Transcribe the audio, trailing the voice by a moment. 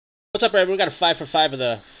What's up, everyone? We got a 5 for 5 of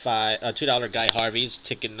the $2 Guy Harvey's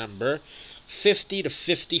ticket number 50 to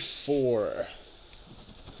 54.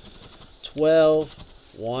 12,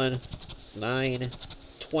 1, 9,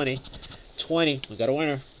 20, 20. We got a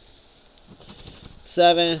winner.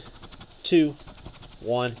 7, 2,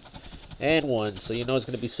 1, and 1. So you know it's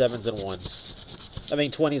going to be 7s and 1s. I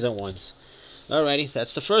mean 20s and 1s. Alrighty,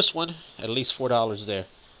 that's the first one. At least $4 there.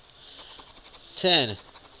 10,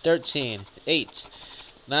 13, 8,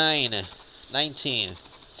 9, 19,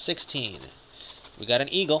 16. We got an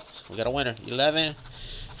eagle. We got a winner. 11,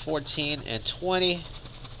 14, and 20.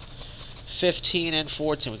 15 and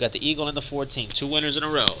 14. We got the eagle and the 14. 2 winners in a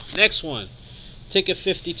row. Next one. Ticket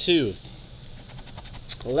 52.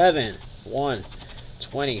 11, 1,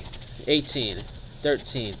 20, 18,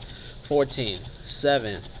 13, 14,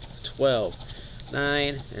 7, 12,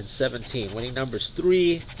 9, and 17. Winning numbers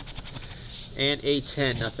 3 and a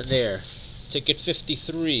 10. Nothing there. Ticket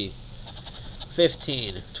 53,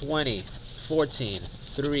 15, 20, 14,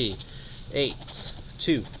 3, 8,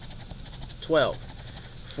 2, 12,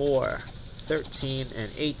 4, 13,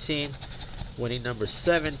 and 18. Winning number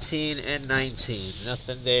 17 and 19.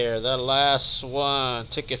 Nothing there. The last one.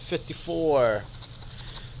 Ticket 54,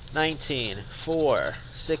 19, 4,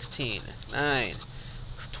 16, 9,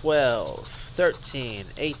 12, 13,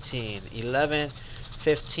 18, 11,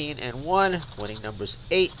 15, and 1. Winning numbers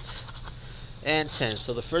 8 and 10.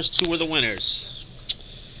 So the first two were the winners.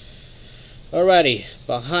 Alrighty,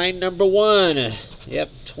 behind number 1.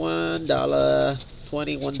 Yep, $1, $21,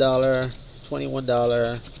 $21,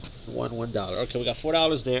 $1. Okay, we got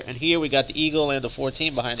 $4 there. And here we got the eagle and the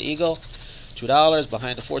 14 behind the eagle. $2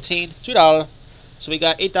 behind the 14. $2. So we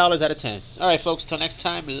got $8 out of 10. Alright, folks, till next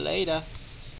time. Later.